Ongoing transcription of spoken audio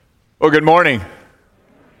Well, good morning.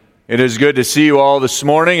 It is good to see you all this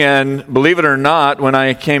morning, and believe it or not, when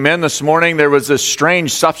I came in this morning, there was this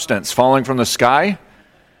strange substance falling from the sky,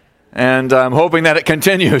 and I'm hoping that it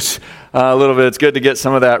continues a little bit. It's good to get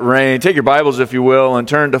some of that rain. Take your Bibles, if you will, and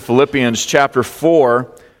turn to Philippians chapter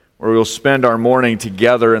 4, where we'll spend our morning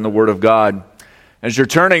together in the Word of God. As you're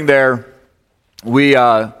turning there,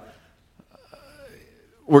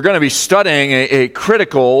 we're going to be studying a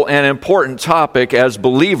critical and important topic as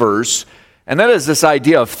believers, and that is this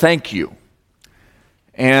idea of thank you.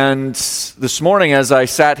 And this morning, as I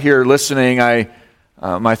sat here listening,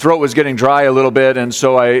 my throat was getting dry a little bit, and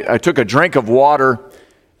so I took a drink of water,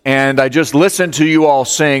 and I just listened to you all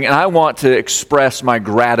sing, and I want to express my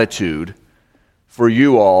gratitude for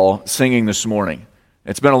you all singing this morning.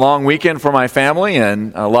 It's been a long weekend for my family,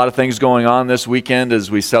 and a lot of things going on this weekend as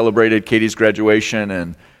we celebrated Katie's graduation,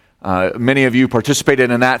 and many of you participated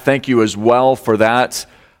in that. Thank you as well for that.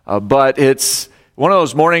 But it's one of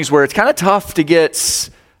those mornings where it's kind of tough to get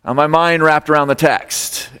my mind wrapped around the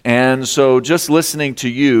text. And so just listening to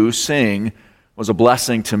you sing was a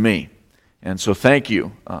blessing to me. And so thank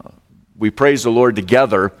you. We praise the Lord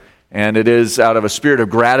together. And it is out of a spirit of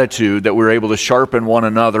gratitude that we're able to sharpen one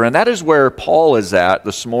another. And that is where Paul is at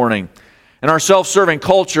this morning. In our self-serving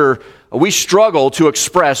culture, we struggle to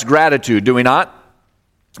express gratitude, do we not?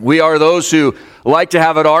 We are those who like to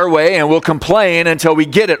have it our way, and we'll complain until we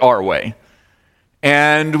get it our way.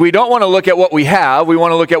 And we don't want to look at what we have. We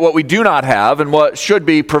want to look at what we do not have and what should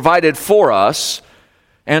be provided for us.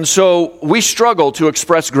 And so we struggle to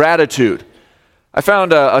express gratitude. I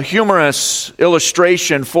found a humorous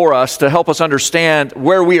illustration for us to help us understand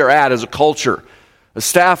where we are at as a culture. The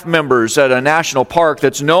staff members at a national park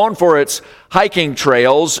that's known for its hiking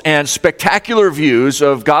trails and spectacular views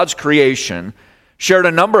of God's creation shared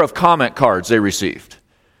a number of comment cards they received.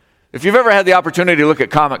 If you've ever had the opportunity to look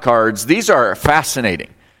at comment cards, these are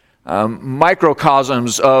fascinating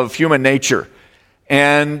microcosms of human nature.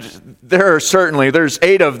 And there's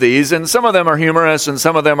 8 of these, and some of them are humorous, and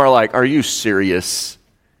some of them are like, are you serious?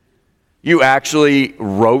 You actually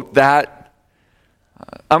wrote that?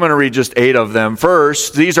 I'm going to read just 8 of them.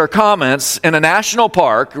 First, these are comments in a national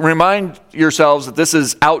park. Remind yourselves that this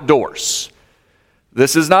is outdoors.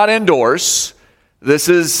 This is not indoors. This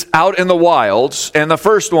is out in the wilds. And the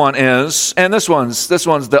first one is, and this one's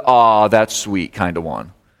the, aw, that's sweet kind of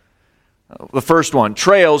one. The first one,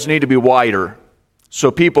 trails need to be wider so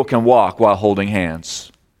people can walk while holding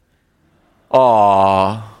hands.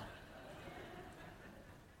 Aww.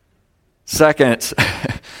 Second,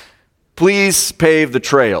 please pave the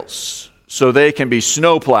trails so they can be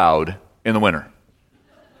snowplowed in the winter.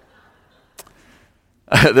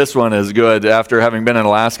 This one is good. After having been in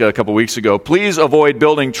Alaska a couple weeks ago, please avoid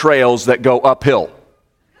building trails that go uphill.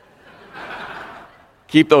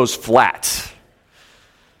 Keep those flat.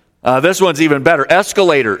 This one's even better.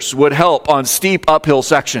 Escalators would help on steep uphill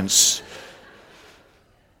sections.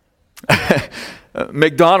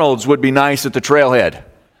 McDonald's would be nice at the trailhead.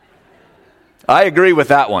 I agree with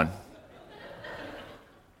that one.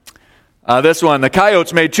 This one, the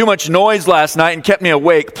coyotes made too much noise last night and kept me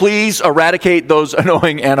awake. Please eradicate those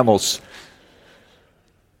annoying animals.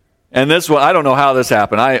 And this one, I don't know how this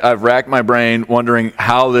happened. I've racked my brain wondering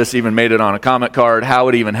how this even made it on a comment card, how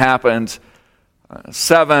it even happened.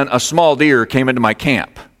 7, a small deer came into my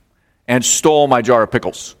camp and stole my jar of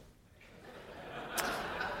pickles.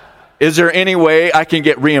 Is there any way I can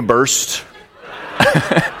get reimbursed?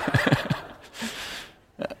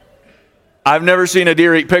 I've never seen a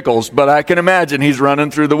deer eat pickles, but I can imagine he's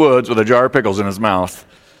running through the woods with a jar of pickles in his mouth.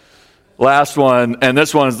 Last one, and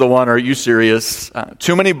this one's the one, are you serious?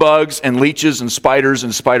 Too many bugs and leeches and spiders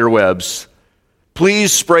and spider webs.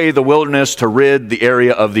 Please spray the wilderness to rid the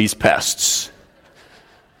area of these pests.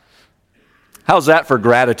 How's that for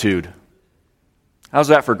gratitude? How's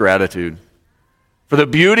that for gratitude? For the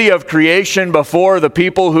beauty of creation before the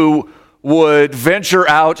people who would venture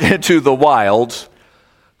out into the wild.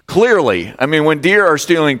 Clearly, I mean, when deer are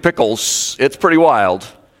stealing pickles, it's pretty wild.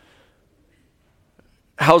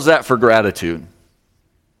 How's that for gratitude?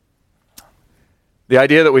 The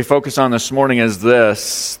idea that we focus on this morning is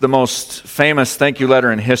this: the most famous thank you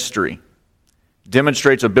letter in history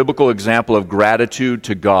demonstrates a biblical example of gratitude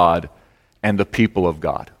to God and the people of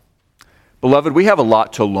God. Beloved, we have a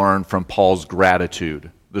lot to learn from Paul's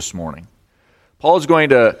gratitude this morning. Paul is going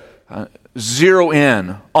to zero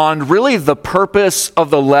in on really the purpose of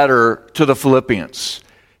the letter to the Philippians.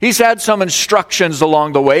 He's had some instructions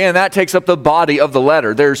along the way, and that takes up the body of the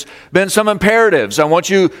letter. There's been some imperatives. I want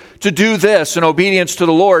you to do this in obedience to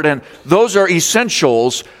the Lord, and those are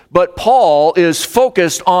essentials, but Paul is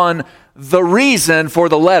focused on the reason for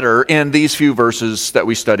the letter in these few verses that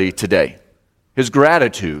we study today. His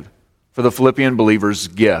gratitude for the Philippian believers'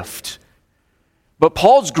 gift. But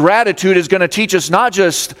Paul's gratitude is going to teach us not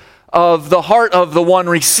just of the heart of the one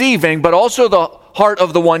receiving, but also the heart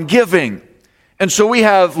of the one giving. And so we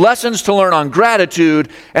have lessons to learn on gratitude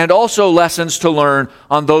and also lessons to learn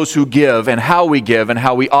on those who give and how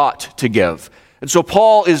we ought to give. And so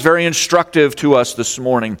Paul is very instructive to us this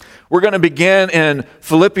morning. We're going to begin in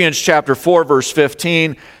Philippians chapter 4, verse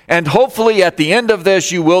 15. And hopefully at the end of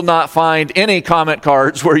this, you will not find any comment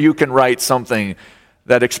cards where you can write something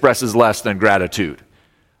that expresses less than gratitude.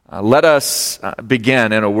 Let us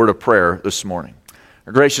begin in a word of prayer this morning.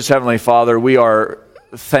 Our gracious Heavenly Father, we are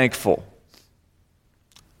thankful.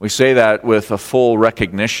 We say that with a full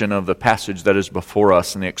recognition of the passage that is before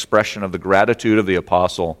us and the expression of the gratitude of the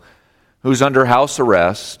apostle who's under house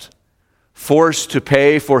arrest, forced to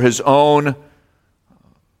pay for his own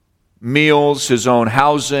meals, his own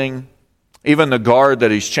housing, even the guard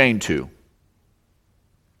that he's chained to.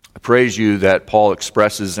 I praise you that Paul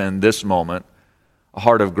expresses in this moment a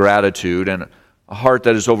heart of gratitude and a heart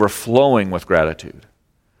that is overflowing with gratitude.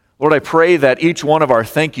 Lord, I pray that each one of our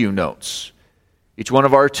thank you notes, each one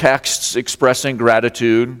of our texts expressing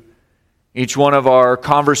gratitude, each one of our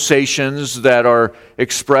conversations that are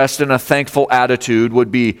expressed in a thankful attitude would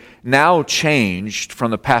be now changed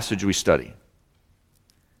from the passage we study.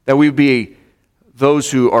 That we be those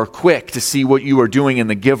who are quick to see what you are doing in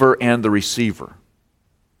the giver and the receiver.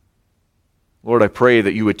 Lord, I pray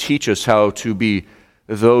that you would teach us how to be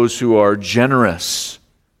those who are generous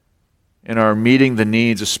in our meeting the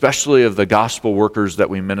needs, especially of the gospel workers that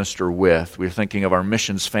we minister with. We're thinking of our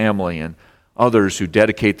missions family and others who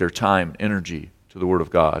dedicate their time and energy to the Word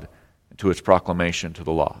of God and to its proclamation to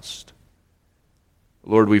the lost.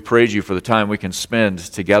 Lord, we praise you for the time we can spend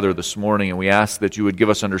together this morning, and we ask that you would give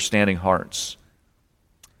us understanding hearts,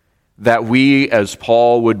 that we, as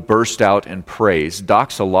Paul, would burst out in praise,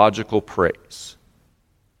 doxological praise,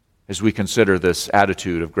 as we consider this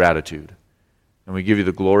attitude of gratitude. And we give you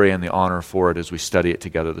the glory and the honor for it as we study it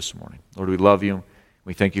together this morning. Lord, we love you.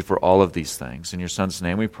 We thank you for all of these things. In your Son's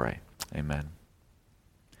name we pray. Amen.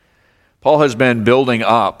 Paul has been building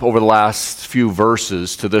up over the last few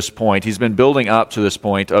verses to this point. He's been building up to this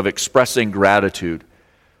point of expressing gratitude.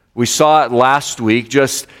 We saw it last week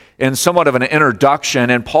just in somewhat of an introduction,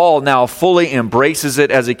 and Paul now fully embraces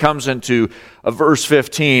it as he comes into verse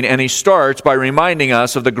 15, and he starts by reminding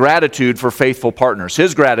us of the gratitude for faithful partners,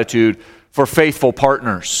 his gratitude for faithful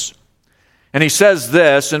partners. And he says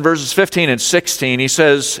this in verses 15 and 16, he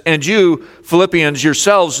says, "And you, Philippians,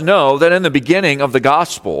 yourselves know that in the beginning of the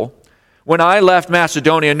gospel, when I left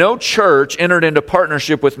Macedonia, no church entered into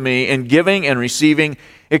partnership with me in giving and receiving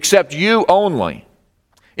except you only.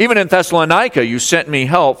 Even in Thessalonica, you sent me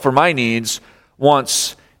help for my needs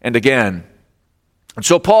once and again." And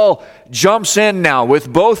so Paul jumps in now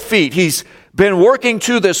with both feet. He's been working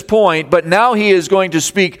to this point, but now he is going to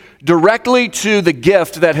speak directly to the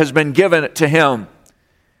gift that has been given to him.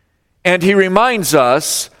 And he reminds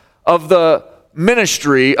us of the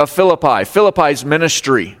ministry of Philippi, Philippi's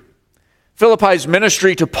ministry. Philippi's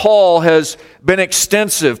ministry to Paul has been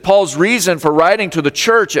extensive. Paul's reason for writing to the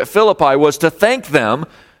church at Philippi was to thank them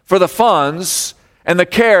for the funds and the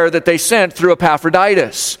care that they sent through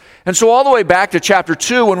Epaphroditus. And so all the way back to chapter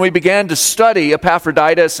 2, when we began to study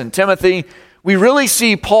Epaphroditus and Timothy, we really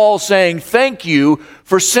see Paul saying, "Thank you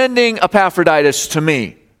for sending Epaphroditus to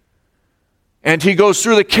me." And he goes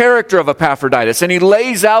through the character of Epaphroditus, and he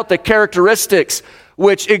lays out the characteristics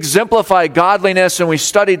which exemplify godliness, and we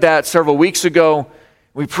studied that several weeks ago.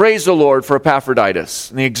 We praise the Lord for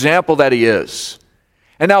Epaphroditus and the example that he is.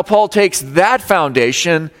 And now Paul takes that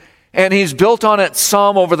foundation and he's built on it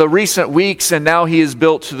some over the recent weeks, and now he is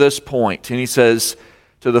built to this point. And he says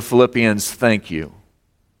to the Philippians, "Thank you.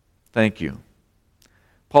 Thank you." As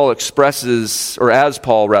Paul expresses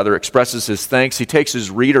his thanks, he takes his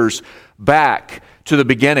readers back to the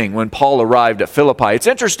beginning when Paul arrived at Philippi. It's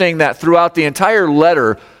interesting that throughout the entire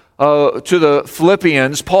letter to the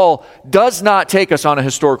Philippians, Paul does not take us on a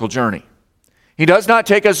historical journey. He does not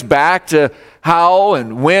take us back to how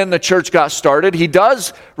and when the church got started. He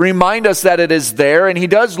does remind us that it is there, and he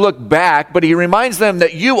does look back, but he reminds them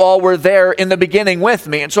that you all were there in the beginning with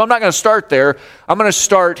me. And so I'm not going to start there. I'm going to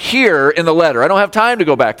start here in the letter. I don't have time to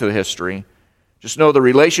go back to the history. Just know the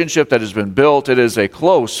relationship that has been built. It is a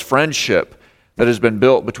close friendship that has been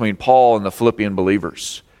built between Paul and the Philippian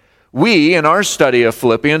believers. We, in our study of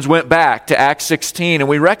Philippians, went back to Acts 16, and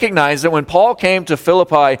we recognize that when Paul came to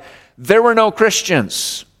Philippi, there were no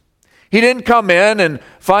Christians. He didn't come in and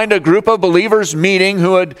find a group of believers meeting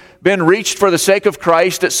who had been reached for the sake of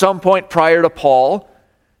Christ at some point prior to Paul.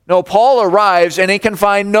 No, Paul arrives and he can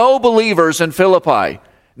find no believers in Philippi,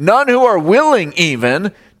 none who are willing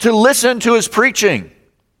even to listen to his preaching.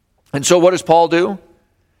 And so what does Paul do?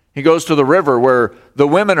 He goes to the river where the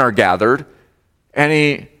women are gathered, and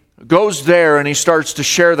he goes there and he starts to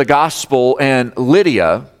share the gospel, and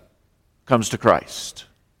Lydia comes to Christ.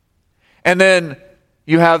 And then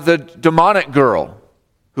you have the demonic girl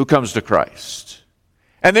who comes to Christ.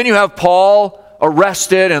 And then you have Paul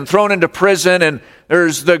arrested and thrown into prison, and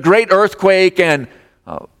there's the great earthquake, and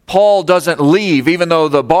Paul doesn't leave. Even though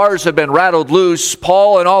the bars have been rattled loose,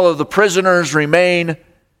 Paul and all of the prisoners remain.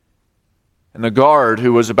 And the guard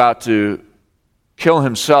who was about to kill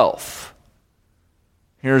himself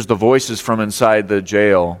hears the voices from inside the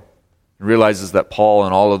jail and realizes that Paul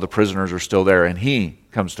and all of the prisoners are still there, and he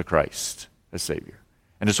comes to Christ as Savior,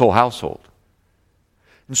 and his whole household.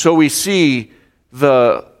 And so we see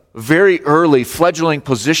the very early fledgling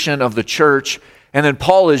position of the church, and then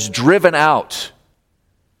Paul is driven out.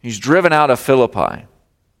 He's driven out of Philippi.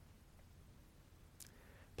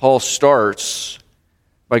 Paul starts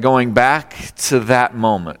by going back to that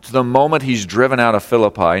moment, to the moment he's driven out of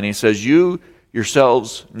Philippi, and he says, "You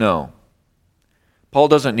yourselves know." Paul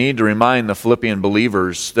doesn't need to remind the Philippian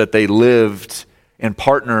believers that they lived and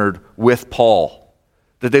partnered with Paul,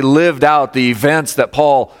 that they lived out the events that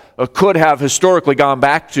Paul could have historically gone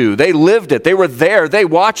back to. They lived it. They were there. They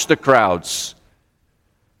watched the crowds.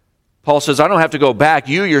 Paul says, I don't have to go back.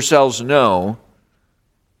 You yourselves know.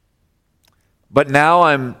 But now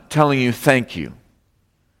I'm telling you thank you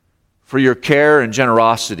for your care and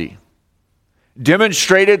generosity,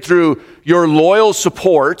 demonstrated through your loyal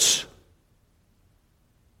support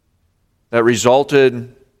that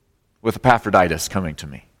resulted with Epaphroditus coming to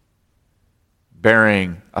me,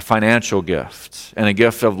 bearing a financial gift and a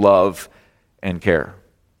gift of love and care.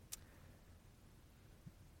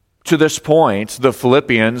 To this point, the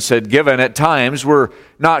Philippians had given at times, we're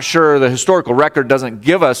not sure, the historical record doesn't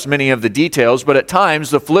give us many of the details, but at times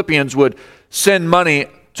the Philippians would send money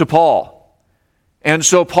to Paul. And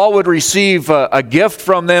so Paul would receive a gift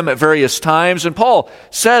from them at various times. And Paul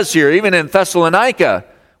says here, even in Thessalonica,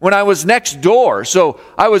 when I was next door, so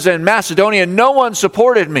I was in Macedonia, no one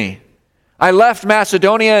supported me. I left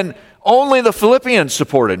Macedonia and only the Philippians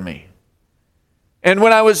supported me. And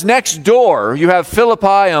when I was next door, you have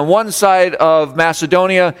Philippi on one side of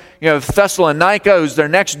Macedonia, you have Thessalonica, who's their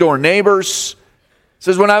next door neighbors. It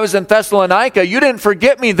says, when I was in Thessalonica, you didn't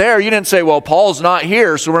forget me there. You didn't say, well, Paul's not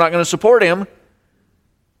here, so we're not going to support him.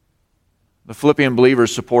 The Philippian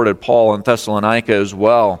believers supported Paul in Thessalonica as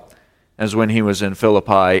well as when he was in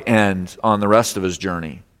Philippi and on the rest of his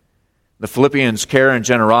journey. The Philippians' care and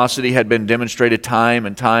generosity had been demonstrated time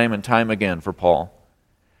and time and time again for Paul.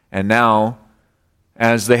 And now,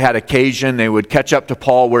 as they had occasion, they would catch up to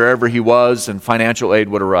Paul wherever he was, and financial aid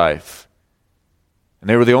would arrive. And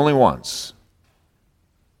they were the only ones.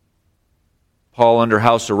 Paul under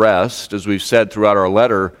house arrest, as we've said throughout our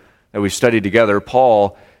letter that we studied together,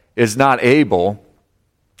 Paul is not able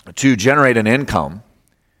to generate an income,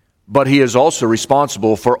 but he is also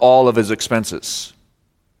responsible for all of his expenses.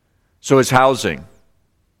 So his housing,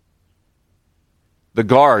 the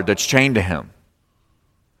guard that's chained to him,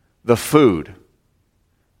 the food,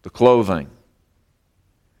 the clothing,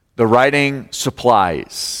 the writing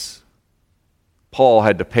supplies, Paul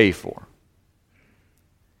had to pay for.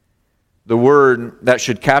 The word that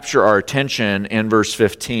should capture our attention in verse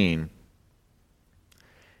 15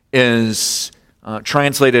 is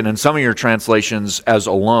translated in some of your translations as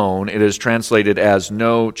alone. It is translated as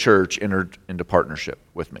no church entered into partnership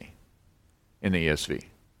with me in the ESV.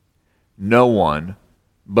 No one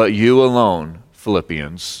but you alone,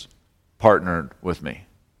 Philippians, partnered with me.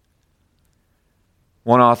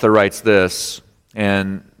 One author writes this,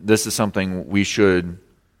 and this is something we should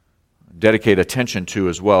dedicate attention to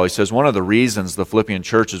as well. He says, one of the reasons the Philippian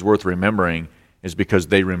church is worth remembering is because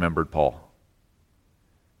they remembered Paul.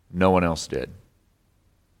 No one else did.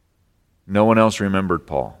 No one else remembered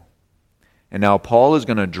Paul. And now Paul is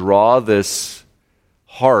going to draw this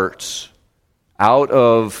heart out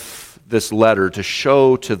of this letter to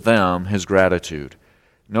show to them his gratitude.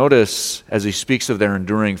 Notice as he speaks of their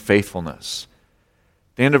enduring faithfulness.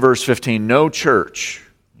 At the end of verse 15, no church,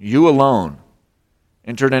 you alone,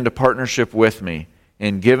 entered into partnership with me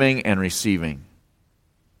in giving and receiving.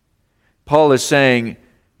 Paul is saying,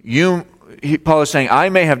 I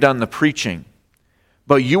may have done the preaching,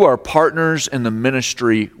 but you are partners in the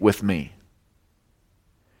ministry with me.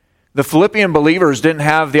 The Philippian believers didn't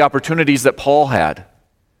have the opportunities that Paul had,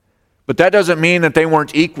 But that doesn't mean that they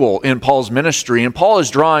weren't equal in Paul's ministry. And Paul is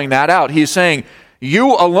drawing that out. He's saying,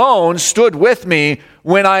 you alone stood with me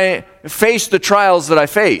when I faced the trials that I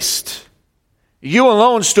faced. You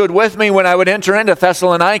alone stood with me when I would enter into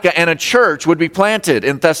Thessalonica and a church would be planted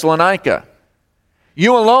in Thessalonica.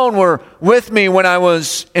 You alone were with me when I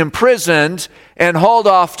was imprisoned and hauled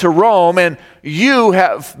off to Rome, and you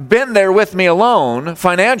have been there with me alone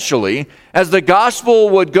financially as the gospel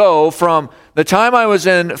would go from the time I was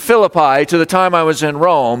in Philippi to the time I was in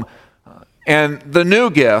Rome, and the new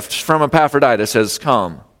gift from Epaphroditus has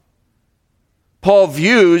come. Paul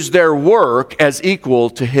views their work as equal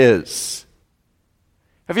to his.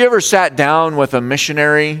 Have you ever sat down with a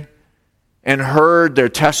missionary and heard their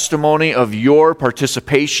testimony of your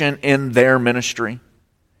participation in their ministry?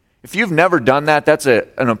 If you've never done that, that's an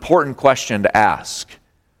important question to ask.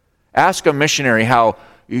 Ask a missionary how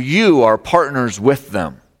you are partners with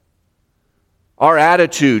them. Our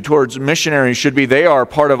attitude towards missionaries should be they are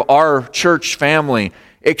part of our church family.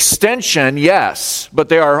 Extension, yes, but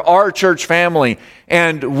they are our church family,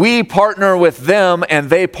 and we partner with them and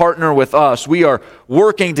they partner with us. We are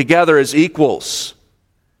working together as equals.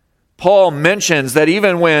 Paul mentions that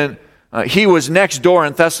even when he was next door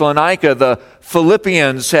in Thessalonica, the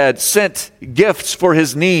Philippians had sent gifts for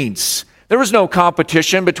his needs. There was no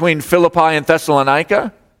competition between Philippi and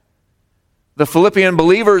Thessalonica. The Philippian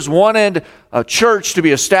believers wanted a church to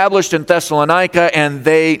be established in Thessalonica, and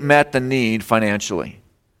they met the need financially.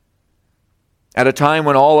 At a time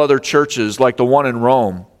when all other churches, like the one in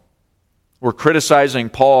Rome, were criticizing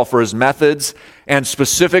Paul for his methods and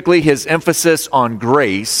specifically his emphasis on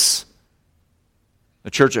grace,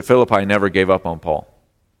 the church at Philippi never gave up on Paul.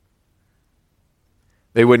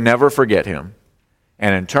 They would never forget him,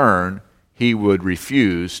 and in turn, he would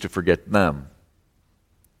refuse to forget them.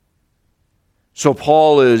 So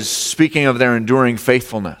Paul is speaking of their enduring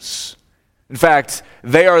faithfulness. In fact,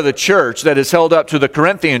 they are the church that is held up to the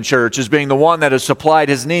Corinthian church as being the one that has supplied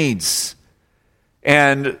his needs,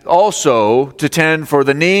 and also to tend for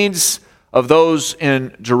the needs of those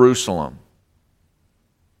in Jerusalem.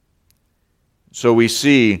 So we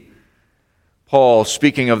see Paul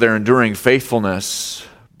speaking of their enduring faithfulness,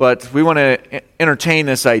 but we want to entertain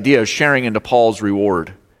this idea of sharing into Paul's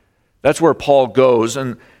reward. That's where Paul goes,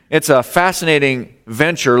 and it's a fascinating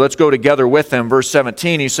venture. Let's go together with him. Verse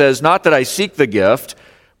 17, he says, "Not that I seek the gift,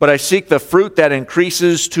 but I seek the fruit that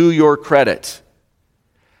increases to your credit."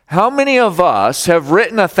 How many of us have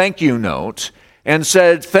written a thank you note and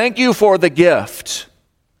said, "Thank you for the gift,"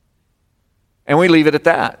 and we leave it at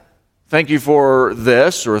that? Thank you for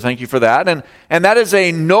this, or thank you for that. And that is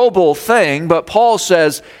a noble thing, but Paul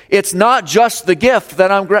says it's not just the gift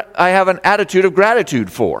that I have an attitude of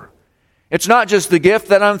gratitude for. It's not just the gift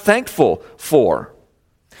that I'm thankful for.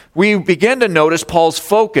 We begin to notice Paul's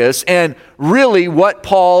focus and really what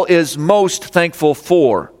Paul is most thankful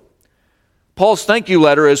for. Paul's thank you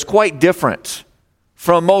letter is quite different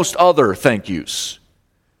from most other thank yous.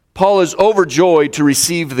 Paul is overjoyed to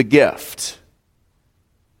receive the gift.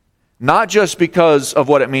 Not just because of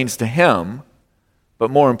what it means to him, but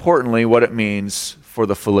more importantly, what it means for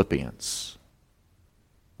the Philippians.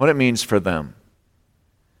 What it means for them.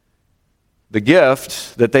 The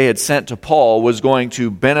gift that they had sent to Paul was going to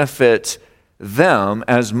benefit them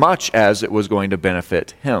as much as it was going to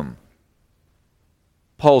benefit him.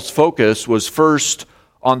 Paul's focus was first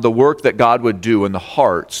on the work that God would do in the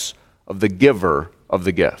hearts of the giver of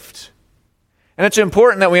the gift. And it's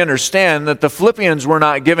important that we understand that the Philippians were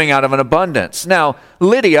not giving out of an abundance. Now,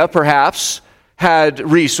 Lydia perhaps had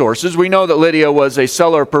resources. We know that Lydia was a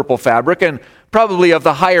seller of purple fabric and probably of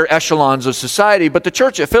the higher echelons of society, but the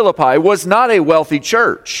church at Philippi was not a wealthy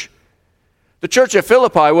church. The church at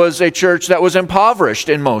Philippi was a church that was impoverished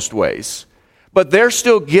in most ways, but they're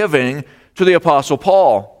still giving to the Apostle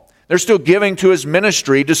Paul. They're still giving to his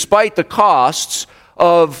ministry despite the costs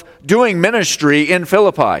of doing ministry in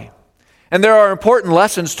Philippi. And there are important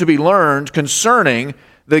lessons to be learned concerning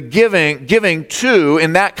the giving to,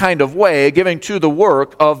 in that kind of way, giving to the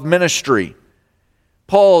work of ministry.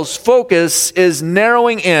 Paul's focus is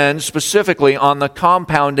narrowing in specifically on the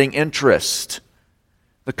compounding interest.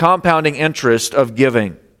 The compounding interest of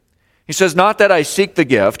giving. He says, "Not that I seek the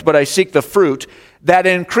gift, but I seek the fruit that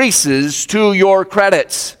increases to your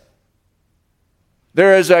credit."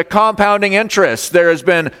 There is a compounding interest. There has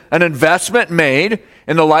been an investment made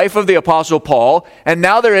in the life of the Apostle Paul, and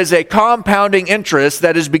now there is a compounding interest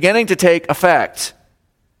that is beginning to take effect.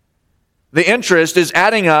 The interest is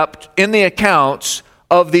adding up in the accounts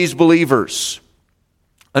of these believers.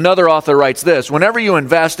 Another author writes this: "Whenever you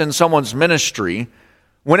invest in someone's ministry,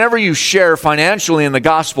 Whenever you share financially in the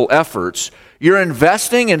gospel efforts, you're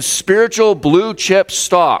investing in spiritual blue chip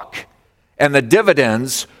stock, and the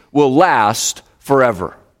dividends will last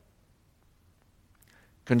forever.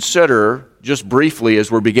 Consider, just briefly,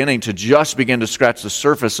 as we're begin to scratch the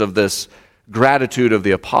surface of this gratitude of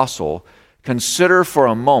the apostle, consider for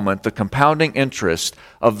a moment the compounding interest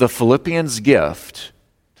of the Philippians' gift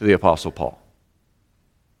to the apostle Paul.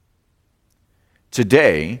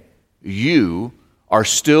 Today, you are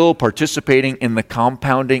still participating in the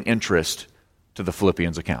compounding interest to the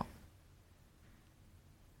Philippians account.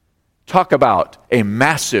 Talk about a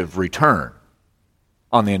massive return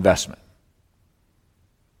on the investment.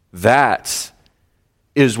 That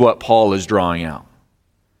is what Paul is drawing out.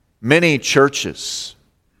 Many churches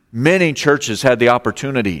had the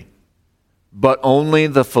opportunity, but only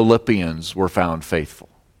the Philippians were found faithful.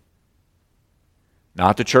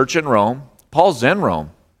 Not the church in Rome. Paul's in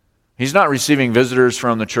Rome. He's not receiving visitors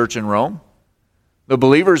from the church in Rome. The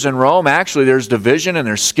believers in Rome, actually there's division and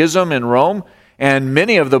there's schism in Rome, and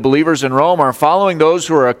many of the believers in Rome are following those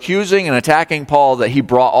who are accusing and attacking Paul that he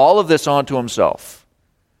brought all of this onto himself.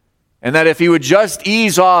 And that if he would just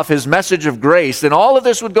ease off his message of grace, then all of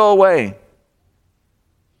this would go away.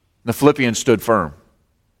 The Philippians stood firm.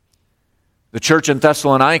 The church in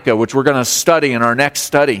Thessalonica, which we're going to study in our next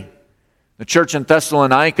study, the church in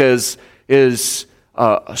Thessalonica is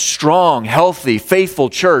a strong, healthy, faithful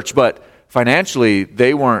church, but financially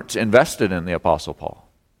they weren't invested in the Apostle Paul.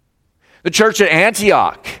 The church at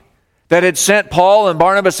Antioch that had sent Paul and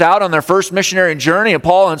Barnabas out on their first missionary journey, and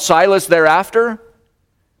Paul and Silas thereafter,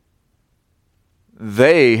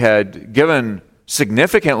 they had given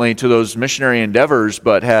significantly to those missionary endeavors,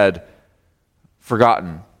 but had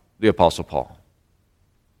forgotten the Apostle Paul.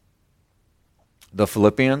 The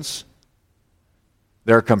Philippians,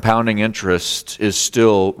 their compounding interest is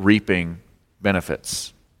still reaping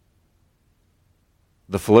benefits.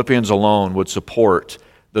 The Philippians alone would support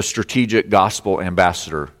the strategic gospel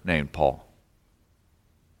ambassador named Paul.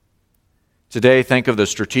 Today, think of the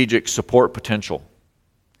strategic support potential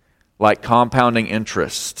like compounding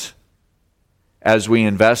interest as we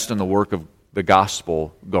invest in the work of the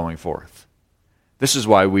gospel going forth. This is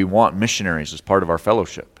why we want missionaries as part of our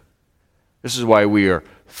fellowship. This is why we are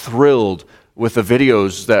thrilled with the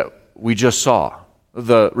videos that we just saw,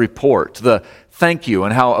 the report, the thank you,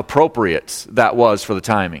 and how appropriate that was for the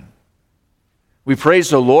timing. We praise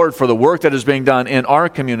the Lord for the work that is being done in our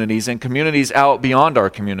communities and communities out beyond our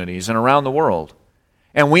communities and around the world.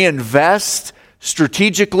 And we invest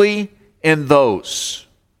strategically in those.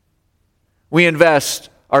 We invest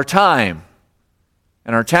our time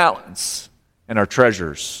and our talents and our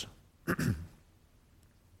treasures.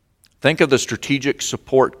 Think of the strategic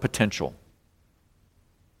support potential,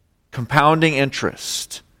 compounding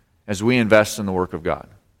interest as we invest in the work of God.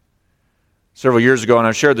 Several years ago, and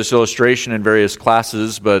I've shared this illustration in various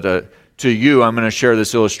classes, but to you, I'm going to share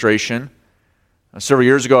this illustration. Several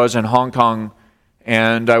years ago, I was in Hong Kong,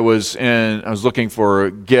 and I was looking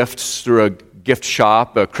for gifts through a gift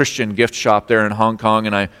shop, a Christian gift shop there in Hong Kong,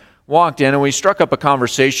 and I walked in, and we struck up a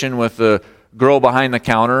conversation with the girl behind the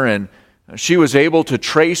counter, and she was able to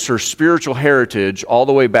trace her spiritual heritage all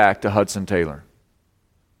the way back to Hudson Taylor,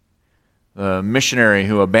 the missionary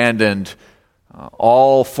who abandoned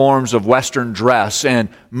all forms of Western dress, and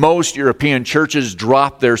most European churches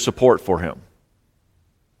dropped their support for him.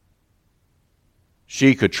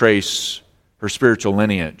 She could trace her spiritual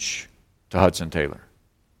lineage to Hudson Taylor.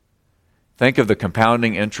 Think of the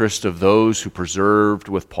compounding interest of those who persevered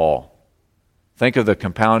with Paul. Think of the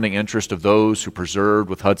compounding interest of those who persevered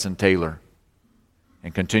with Hudson Taylor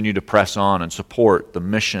and continue to press on and support the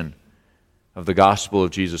mission of the gospel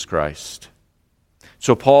of Jesus Christ.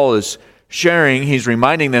 So Paul is sharing, he's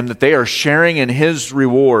reminding them that they are sharing in his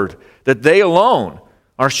reward, that they alone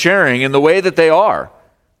are sharing in the way that they are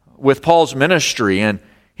with Paul's ministry. And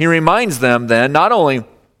he reminds them then, not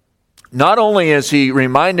only is he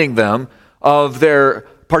reminding them of their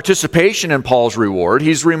participation in Paul's reward,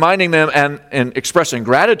 he's reminding them and expressing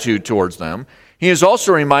gratitude towards them. He is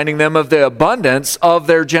also reminding them of the abundance of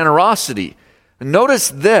their generosity. Notice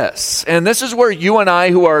this, and this is where you and I,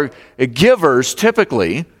 who are givers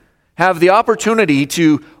typically, have the opportunity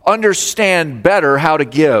to understand better how to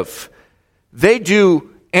give. They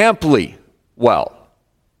do amply well.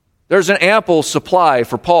 There's an ample supply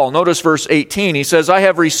for Paul. Notice verse 18. He says, I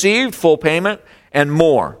have received full payment and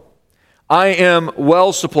more. I am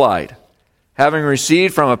well supplied, having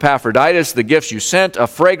received from Epaphroditus the gifts you sent, a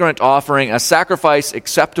fragrant offering, a sacrifice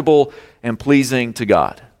acceptable and pleasing to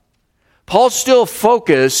God. Paul's still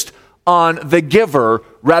focused on the giver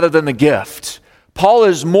rather than the gift. Paul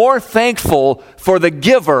is more thankful for the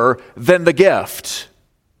giver than the gift.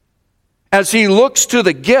 As he looks to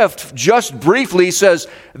the gift, just briefly says,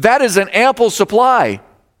 that is an ample supply.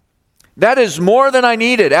 That is more than I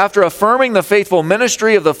needed. After affirming the faithful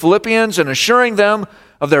ministry of the Philippians and assuring them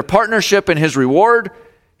of their partnership in his reward,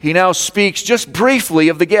 he now speaks just briefly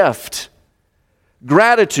of the gift.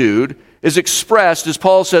 Gratitude is expressed as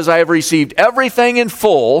Paul says, I have received everything in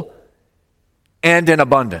full and in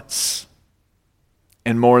abundance,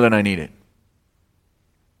 and more than I needed.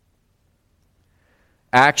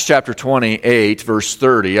 Acts chapter 28, verse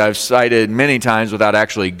 30, I've cited many times without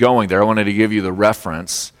actually going there. I wanted to give you the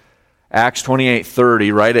reference. Acts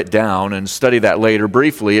 28:30, write it down and study that later.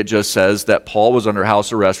 Briefly, it just says that Paul was under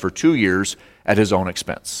house arrest for 2 years at his own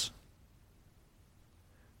expense.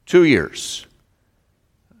 2 years.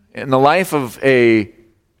 In the life of a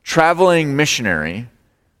traveling missionary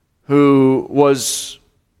who was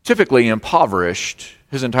typically impoverished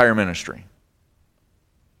his entire ministry.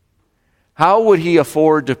 How would he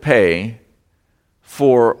afford to pay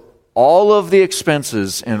for all of the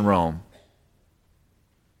expenses in Rome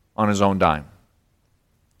on his own dime?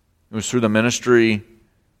 It was through the ministry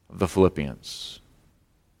of the Philippians.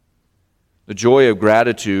 The joy of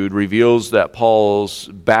gratitude reveals that Paul's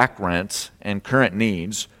back rent and current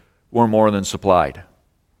needs were more than supplied.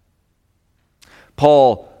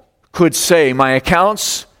 Paul could say, my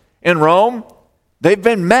accounts in Rome, they've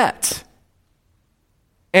been met.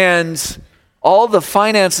 And all the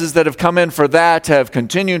finances that have come in for that have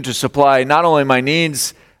continued to supply not only my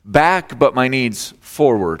needs back, but my needs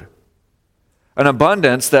forward. An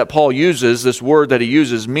abundance that Paul uses, this word that he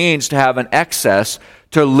uses, means to have an excess,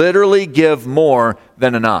 to literally give more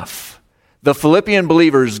than enough. The Philippian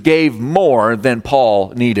believers gave more than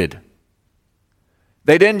Paul needed.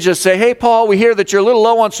 They didn't just say, hey, Paul, we hear that you're a little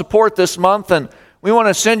low on support this month and we want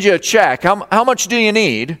to send you a check. How much do you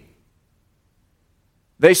need?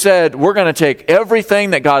 They said, we're going to take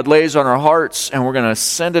everything that God lays on our hearts and we're going to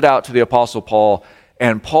send it out to the Apostle Paul.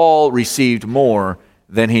 And Paul received more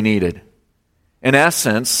than he needed. In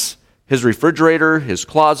essence, his refrigerator, his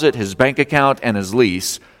closet, his bank account, and his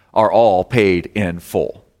lease are all paid in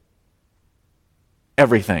full.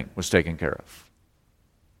 Everything was taken care of.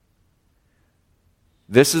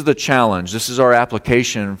 This is the challenge. This is our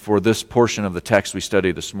application for this portion of the text we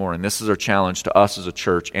studied this morning. This is our challenge to us as a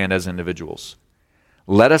church and as individuals.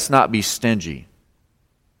 Let us not be stingy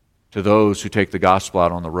to those who take the gospel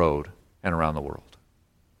out on the road and around the world.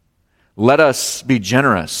 Let us be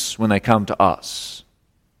generous when they come to us.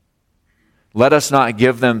 Let us not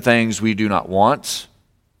give them things we do not want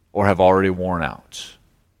or have already worn out.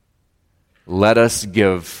 Let us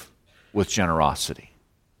give with generosity.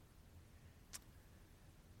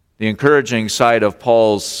 The encouraging side of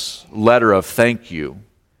Paul's letter of thank you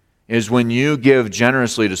is when you give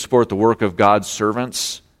generously to support the work of God's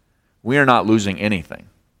servants, we are not losing anything.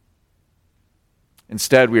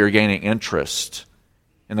 Instead, we are gaining interest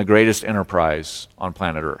in the greatest enterprise on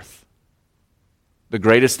planet Earth, the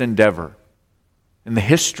greatest endeavor in the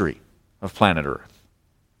history of planet Earth.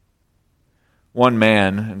 One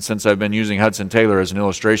man, and since I've been using Hudson Taylor as an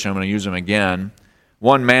illustration, I'm going to use him again.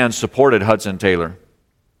 One man supported Hudson Taylor.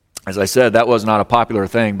 As I said, that was not a popular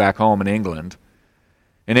thing back home in England.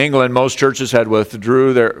 In England, most churches had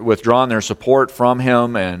withdrawn their support from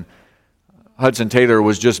him, and Hudson Taylor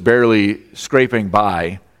was just barely scraping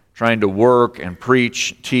by, trying to work and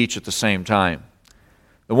preach, teach at the same time.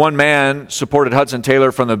 The one man supported Hudson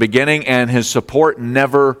Taylor from the beginning, and his support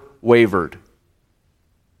never wavered.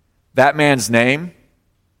 That man's name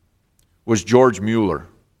was George Mueller.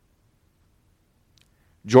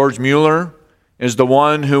 George Mueller is the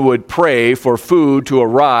one who would pray for food to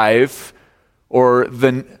arrive, or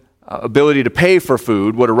the ability to pay for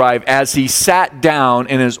food would arrive as he sat down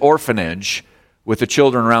in his orphanage with the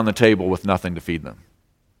children around the table with nothing to feed them.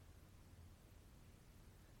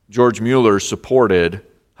 George Mueller supported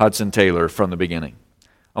Hudson Taylor from the beginning.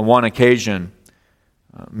 On one occasion,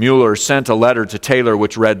 Mueller sent a letter to Taylor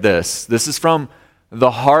which read this. This is from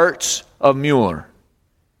the heart of Mueller.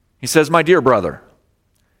 He says, "My dear brother,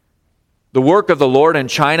 the work of the Lord in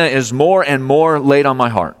China is more and more laid on my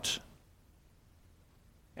heart.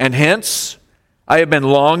 And hence, I have been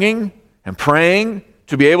longing and praying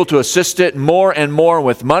to be able to assist it more and more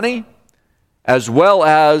with money as well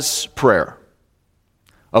as prayer.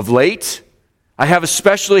 Of late, I have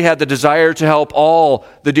especially had the desire to help all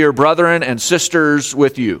the dear brethren and sisters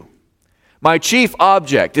with you. My chief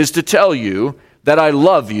object is to tell you that I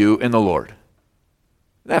love you in the Lord."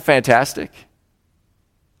 Isn't that fantastic?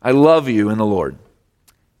 I love you in the Lord,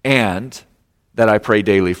 and that I pray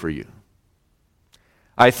daily for you.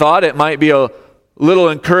 I thought it might be a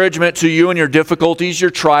little encouragement to you in your difficulties,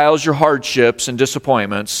 your trials, your hardships, and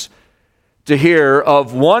disappointments, to hear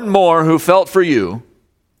of one more who felt for you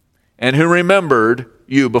and who remembered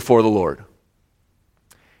you before the Lord.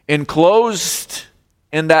 Enclosed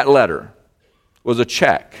in that letter was a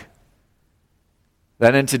check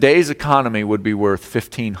that in today's economy would be worth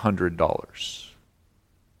 $1,500.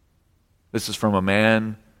 This is from a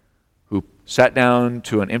man who sat down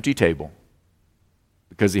to an empty table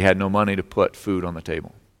because he had no money to put food on the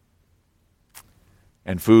table.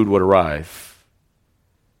 And food would arrive.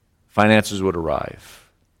 Finances would arrive.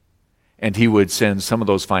 And he would send some of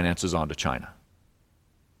those finances on to China.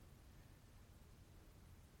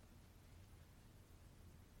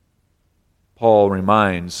 Paul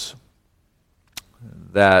reminds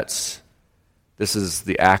that this is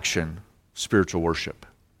the action of spiritual worship.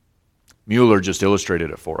 Mueller just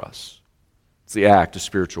illustrated it for us. It's the act of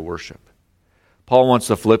spiritual worship. Paul wants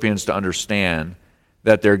the Philippians to understand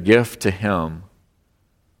that their gift to him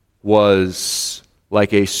was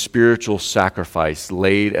like a spiritual sacrifice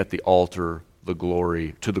laid at the altar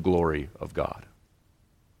to the glory of God.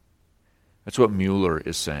 That's what Mueller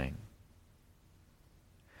is saying.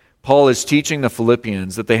 Paul is teaching the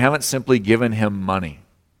Philippians that they haven't simply given him money,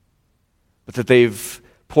 but that they've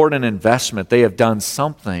poured an investment. They have done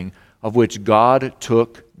something of which God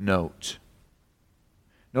took note.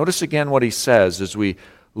 Notice again what he says as we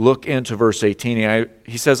look into verse 18.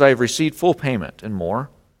 He says, I have received full payment and more.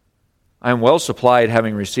 I am well supplied,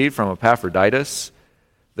 having received from Epaphroditus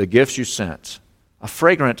the gifts you sent, a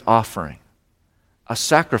fragrant offering, a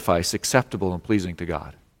sacrifice acceptable and pleasing to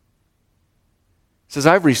God. He says,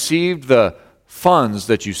 I've received the funds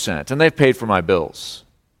that you sent, and they've paid for my bills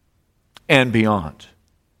and beyond.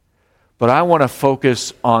 But I want to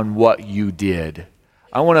focus on what you did.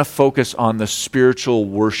 I want to focus on the spiritual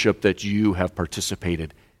worship that you have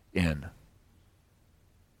participated in.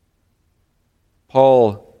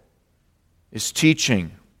 Paul is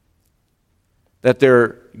teaching that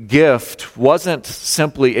their gift wasn't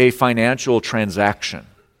simply a financial transaction.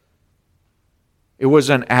 It was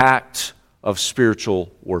an act of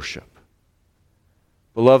spiritual worship.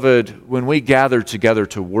 Beloved, when we gather together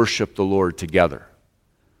to worship the Lord together,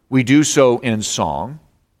 we do so in song,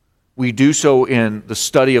 we do so in the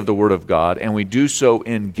study of the Word of God, and we do so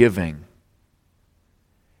in giving.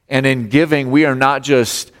 And in giving, we are not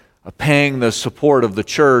just paying the support of the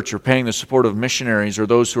church or paying the support of missionaries or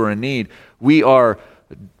those who are in need. We are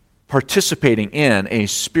participating in a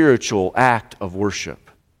spiritual act of worship.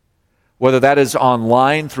 Whether that is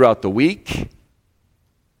online throughout the week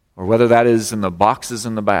or whether that is in the boxes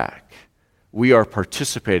in the back, we are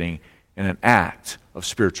participating in an act of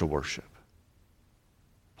spiritual worship.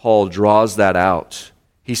 Paul draws that out.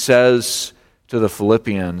 He says to the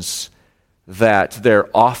Philippians that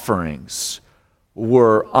their offerings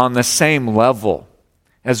were on the same level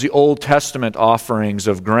as the Old Testament offerings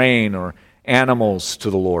of grain or animals to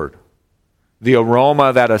the Lord. The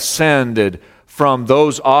aroma that ascended from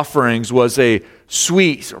those offerings was a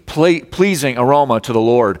sweet or pleasing aroma to the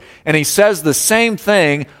Lord. And he says the same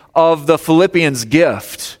thing of the Philippians'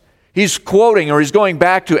 gift. He's quoting, or he's going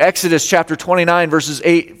back to Exodus chapter 29, verse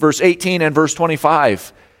 18 and verse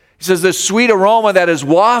 25. He says, this sweet aroma that is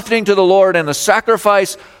wafting to the Lord and the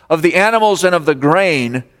sacrifice of the animals and of the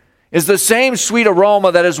grain is the same sweet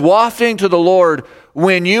aroma that is wafting to the Lord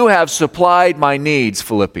when you have supplied my needs,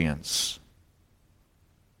 Philippians.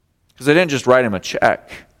 Because they didn't just write him a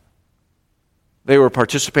check. They were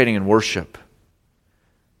participating in worship.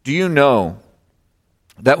 Do you know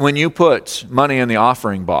that when you put money in the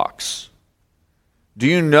offering box, do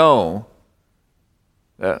you know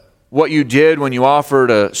that what you did when you offered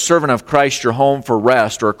a servant of Christ your home for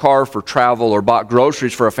rest or a car for travel or bought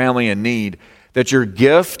groceries for a family in need, that your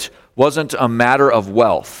gift wasn't a matter of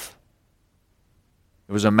wealth.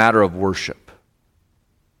 It was a matter of worship.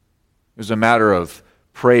 It was a matter of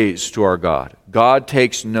praise to our God. God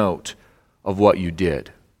takes note of what you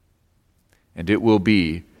did, and it will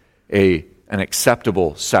be an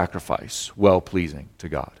acceptable sacrifice, well-pleasing to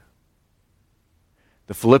God.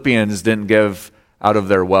 The Philippians didn't give out of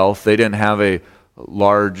their wealth. They didn't have a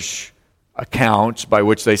large account by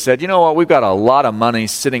which they said, you know what, we've got a lot of money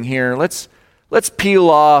sitting here. Let's peel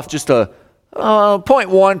off just a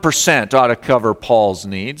 0.1% ought to cover Paul's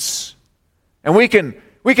needs. And we can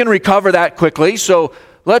recover that quickly, so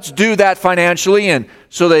let's do that financially. And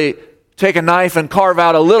so they take a knife and carve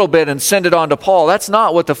out a little bit and send it on to Paul. That's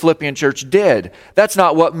not what the Philippian church did. That's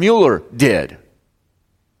not what Mueller did.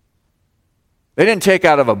 They didn't take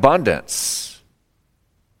out of abundance.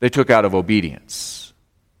 They took out of obedience.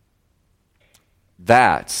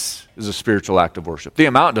 That is a spiritual act of worship. The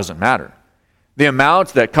amount doesn't matter. The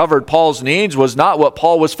amount that covered Paul's needs was not what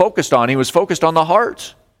Paul was focused on. He was focused on the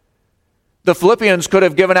heart. The Philippians could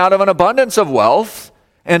have given out of an abundance of wealth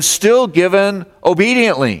and still given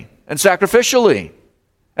obediently and sacrificially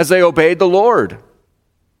as they obeyed the Lord.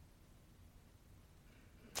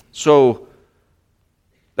 So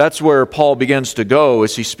that's where Paul begins to go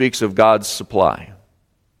as he speaks of God's supply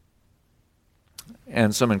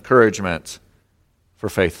and some encouragement for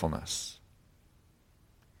faithfulness.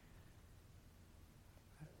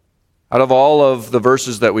 Out of all of the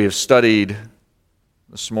verses that we have studied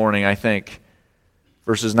this morning, I think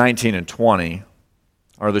verses 19 and 20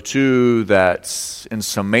 are the two that, in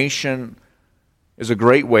summation, is a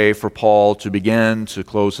great way for Paul to begin to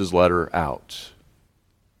close his letter out.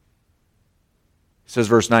 He says,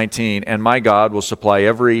 verse 19, "And my God will supply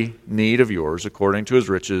every need of yours according to his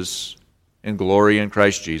riches in glory in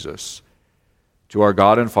Christ Jesus. To our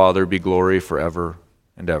God and Father be glory forever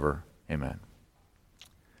and ever. Amen."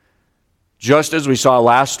 Just as we saw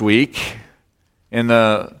last week in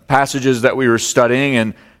the passages that we were studying,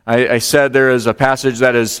 and I said there is a passage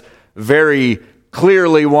that is very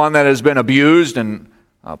clearly one that has been abused and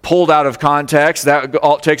pulled out of context. That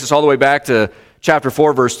takes us all the way back to chapter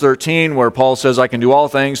 4, verse 13, where Paul says, "I can do all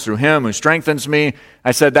things through him who strengthens me."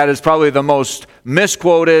 I said that is probably the most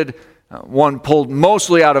misquoted, one pulled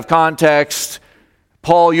mostly out of context.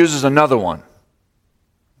 Paul uses another one.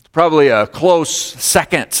 It's probably a close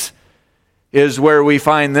second is where we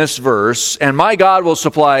find this verse, "And my God will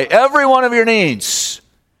supply every one of your needs."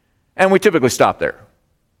 And we typically stop there.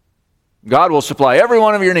 God will supply every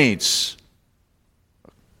one of your needs.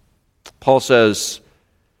 Paul says,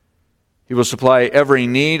 He will supply every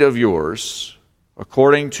need of yours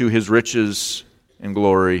according to His riches and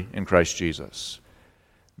glory in Christ Jesus.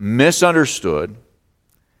 Misunderstood,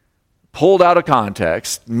 pulled out of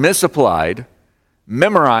context, misapplied,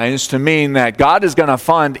 memorized to mean that God is going to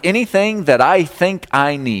fund anything that I think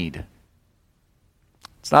I need.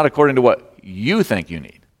 It's not according to what you think you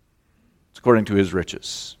need. It's according to His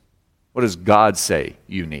riches. What does God say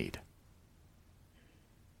you need?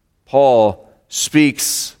 Paul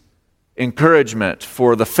speaks encouragement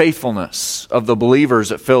for the faithfulness of the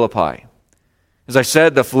believers at Philippi. As I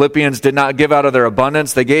said, the Philippians did not give out of their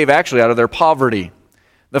abundance. They gave actually out of their poverty.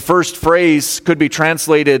 The first phrase could be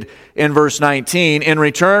translated in verse 19, "In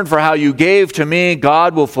return for how you gave to me,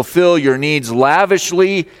 God will fulfill your needs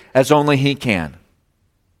lavishly as only He can."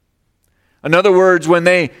 In other words, when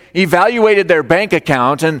they evaluated their bank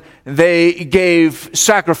account and they gave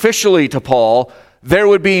sacrificially to Paul, there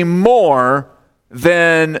would be more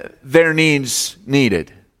than their needs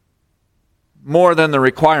needed, more than the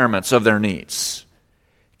requirements of their needs.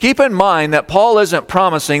 Keep in mind that Paul isn't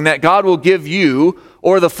promising that God will give you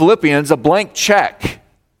or the Philippians a blank check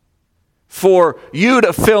for you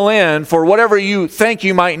to fill in for whatever you think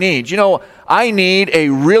you might need. You know, I need a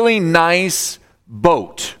really nice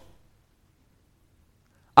boat.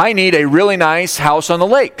 I need a really nice house on the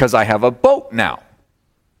lake because I have a boat now.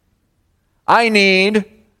 I need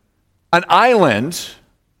an island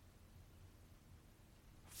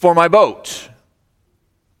for my boat.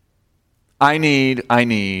 I need.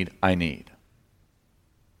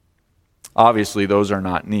 Obviously, those are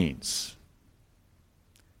not needs.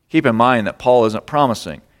 Keep in mind that Paul isn't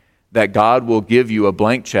promising that God will give you a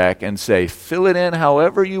blank check and say, fill it in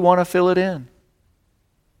however you want to fill it in.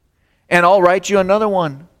 And I'll write you another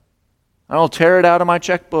one. And I'll tear it out of my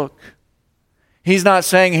checkbook. He's not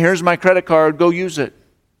saying, here's my credit card, go use it.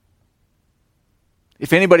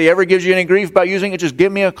 If anybody ever gives you any grief about using it, just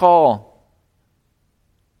give me a call.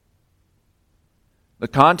 The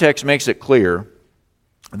context makes it clear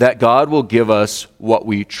that God will give us what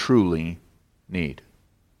we truly need.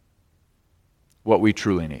 What we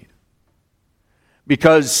truly need.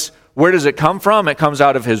 Because where does it come from? It comes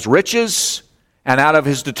out of His riches and out of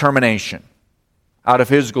His determination, out of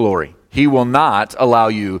His glory. He will not allow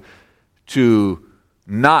you to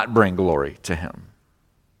not bring glory to Him.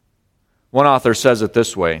 One author says it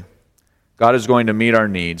this way: God is going to meet our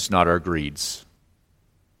needs, not our greeds.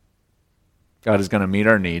 God is going to meet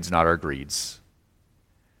our needs, not our greeds.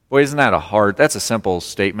 Boy, isn't that that's a simple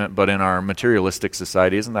statement, but in our materialistic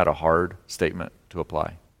society, isn't that a hard statement to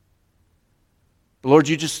apply? Lord,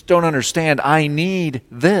 you just don't understand. I need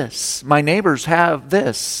this. My neighbors have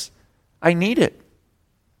this. I need it.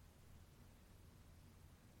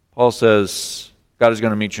 Paul says, God is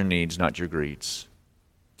going to meet your needs, not your greeds.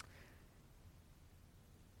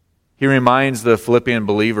 He reminds the Philippian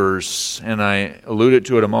believers, and I alluded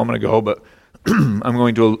to it a moment ago, but I'm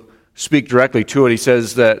going to speak directly to it. He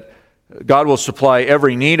says that God will supply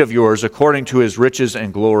every need of yours according to His riches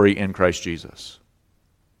and glory in Christ Jesus.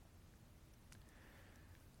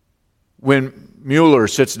 When Mueller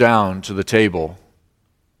sits down to the table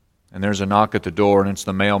and there's a knock at the door and it's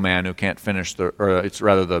the mailman who can't finish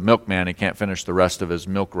the milkman who can't finish the rest of his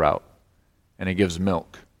milk route and he gives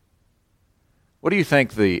milk. What do you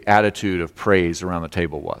think the attitude of praise around the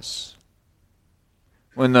table was?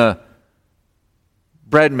 When the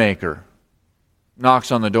bread maker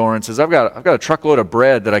knocks on the door and says, I've got a truckload of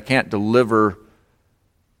bread that I can't deliver.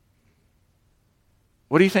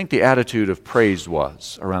 What do you think the attitude of praise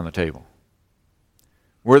was around the table?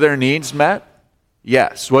 Were their needs met?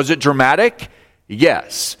 Yes. Was it dramatic?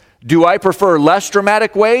 Yes. Do I prefer less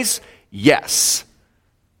dramatic ways? Yes.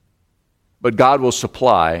 But God will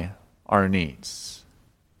supply our needs.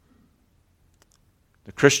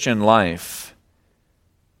 The Christian life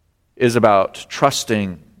is about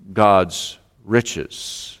trusting God's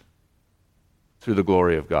riches through the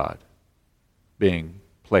glory of God being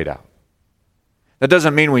played out. That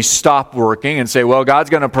doesn't mean we stop working and say, well,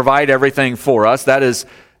 God's going to provide everything for us. That is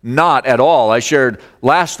not at all. I shared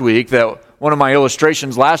last week that one of my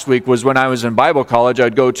illustrations last week was when I was in Bible college,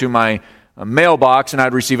 I'd go to my mailbox and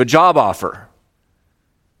I'd receive a job offer.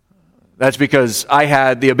 That's because I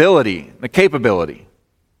had the ability, the capability.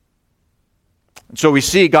 And so we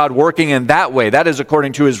see God working in that way. That is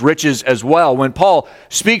according to His riches as well. When Paul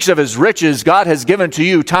speaks of His riches, God has given to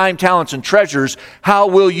you time, talents, and treasures. How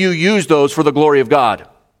will you use those for the glory of God?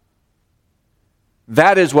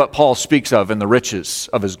 That is what Paul speaks of in the riches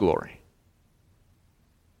of His glory.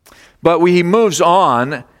 But he moves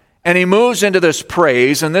on, and he moves into this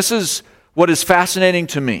praise, and this is what is fascinating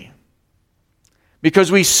to me.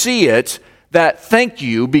 Because we see it, that thank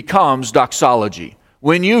you becomes doxology.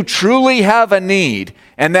 When you truly have a need,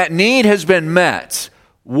 and that need has been met,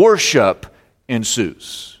 worship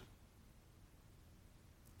ensues.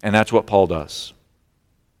 And that's what Paul does.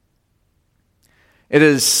 It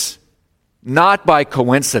is not by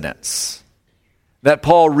coincidence that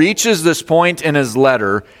Paul reaches this point in his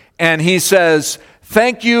letter, and he says,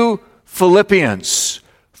 thank you, Philippians,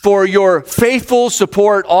 for your faithful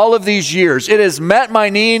support all of these years. It has met my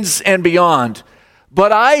needs and beyond.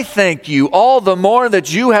 But I thank you all the more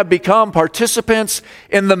that you have become participants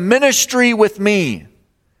in the ministry with me.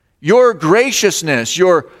 Your graciousness,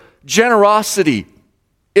 your generosity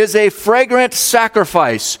is a fragrant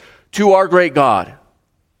sacrifice to our great God.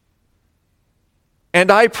 And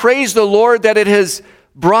I praise the Lord that it has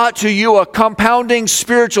brought to you a compounding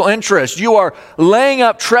spiritual interest. You are laying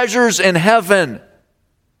up treasures in heaven,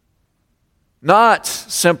 not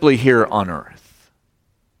simply here on earth.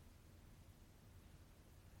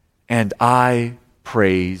 And I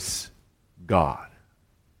praise God.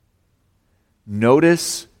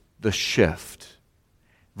 Notice the shift.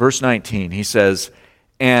 Verse 19, he says,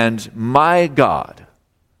 and my God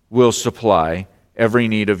will supply every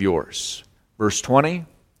need of yours. Verse 20,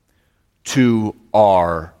 to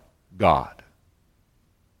our God.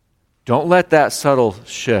 Don't let that subtle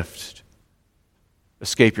shift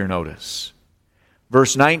escape your notice.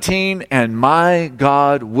 Verse 19, and my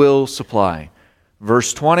God will supply.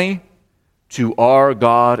 Verse 20, to our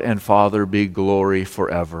God and Father be glory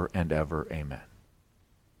forever and ever. Amen.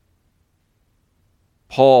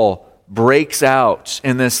 Paul breaks out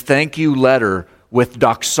in this thank you letter with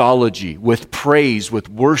doxology, with praise, with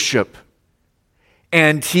worship.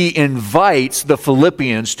 And he invites the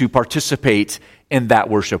Philippians to participate in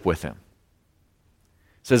that worship with him.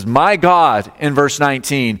 It says, my God, in verse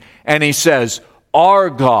 19, and he says,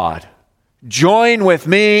 our God. Join with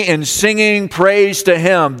me in singing praise to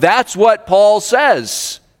Him. That's what Paul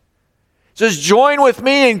says. He says, join with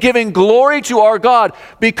me in giving glory to our God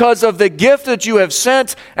because of the gift that you have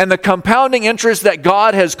sent and the compounding interest that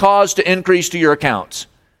God has caused to increase to your account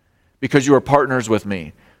because you are partners with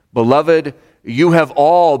me. Beloved, you have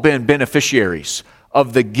all been beneficiaries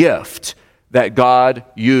of the gift that God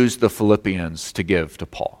used the Philippians to give to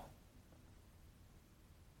Paul.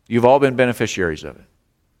 You've all been beneficiaries of it.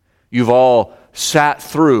 You've all sat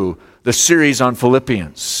through the series on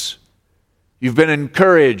Philippians. You've been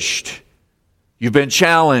encouraged. You've been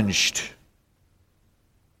challenged.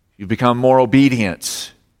 You've become more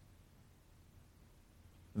obedient.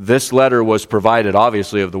 This letter was provided,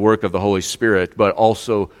 obviously, of the work of the Holy Spirit, but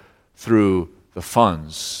also through the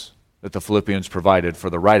funds that the Philippians provided for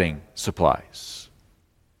the writing supplies,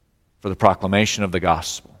 for the proclamation of the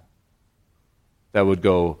gospel that would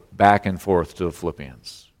go back and forth to the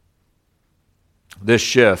Philippians. This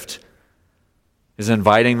shift is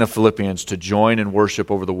inviting the Philippians to join in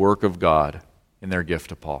worship over the work of God in their gift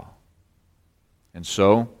to Paul. And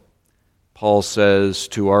so, Paul says,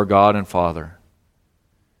 to our God and Father,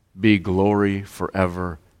 be glory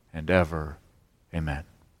forever and ever. Amen.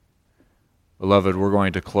 Beloved, we're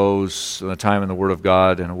going to close the time in the Word of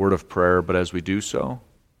God in a word of prayer, but as we do so,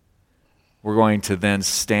 we're going to then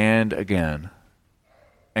stand again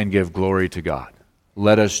and give glory to God.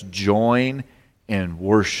 Let us join in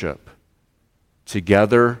worship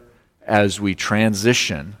together as we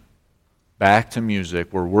transition back to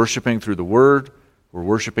music. We're worshiping through the Word. We're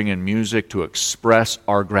worshiping in music to express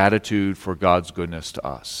our gratitude for God's goodness to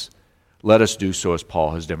us. Let us do so as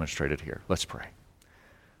Paul has demonstrated here. Let's pray.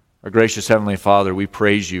 Our gracious Heavenly Father, we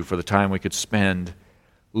praise you for the time we could spend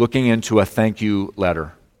looking into a thank you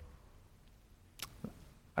letter.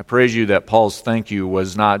 I praise you that Paul's thank you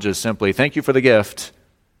was not just simply thank you for the gift,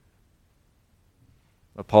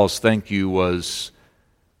 but Paul's thank you was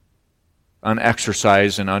an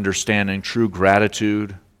exercise in understanding true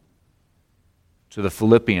gratitude to the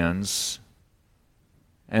Philippians,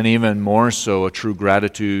 and even more so a true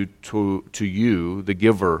gratitude to you, the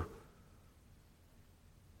giver,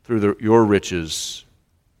 through your riches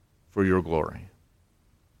for your glory.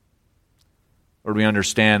 Lord, we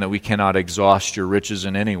understand that we cannot exhaust your riches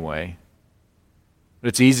in any way. But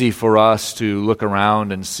it's easy for us to look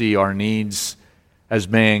around and see our needs as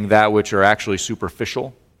being that which are actually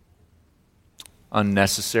superficial,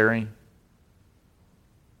 unnecessary.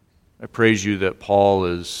 I praise you that Paul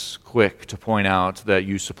is quick to point out that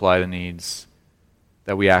you supply the needs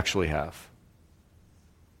that we actually have.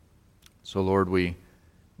 So, Lord, we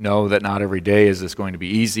know that not every day is this going to be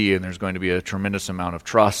easy, and there's going to be a tremendous amount of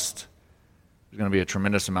trust. There's going to be a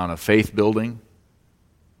tremendous amount of faith building.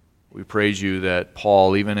 We praise you that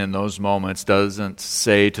Paul, even in those moments, doesn't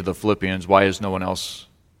say to the Philippians, why is no one else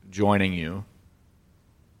joining you?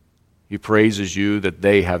 He praises you that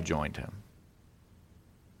they have joined him.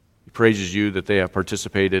 He praises you that they have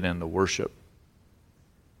participated in the worship,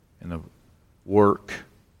 in the work,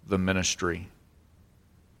 the ministry.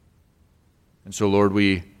 And so, Lord,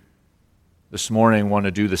 we this morning want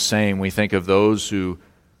to do the same. We think of those who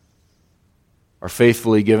are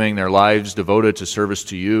faithfully giving their lives devoted to service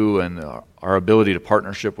to you and our ability to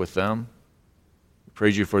partnership with them. We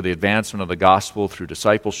praise you for the advancement of the gospel through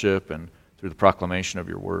discipleship and through the proclamation of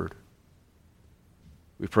your word.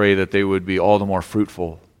 We pray that they would be all the more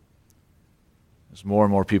fruitful as more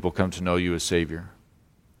and more people come to know you as Savior,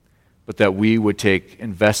 but that we would take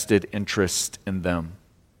invested interest in them.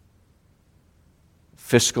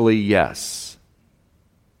 Fiscally, yes.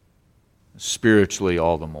 Spiritually,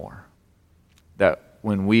 all the more. That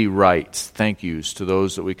when we write thank yous to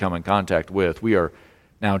those that we come in contact with, we are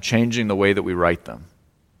now changing the way that we write them.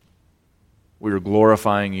 We are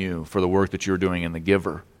glorifying you for the work that you're doing in the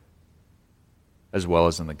giver as well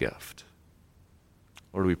as in the gift.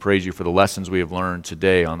 Lord, we praise you for the lessons we have learned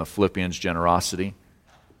today on the Philippians' generosity,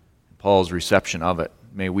 Paul's reception of it.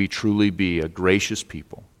 May we truly be a gracious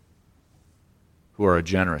people who are a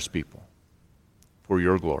generous people for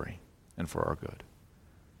your glory and for our good.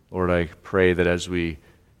 Lord, I pray that as we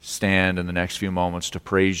stand in the next few moments to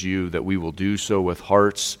praise you, that we will do so with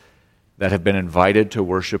hearts that have been invited to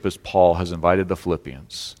worship as Paul has invited the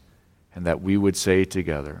Philippians, and that we would say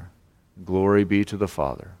together, glory be to the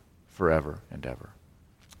Father forever and ever.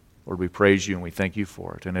 Lord, we praise you and we thank you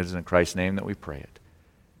for it, and it is in Christ's name that we pray it.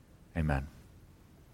 Amen.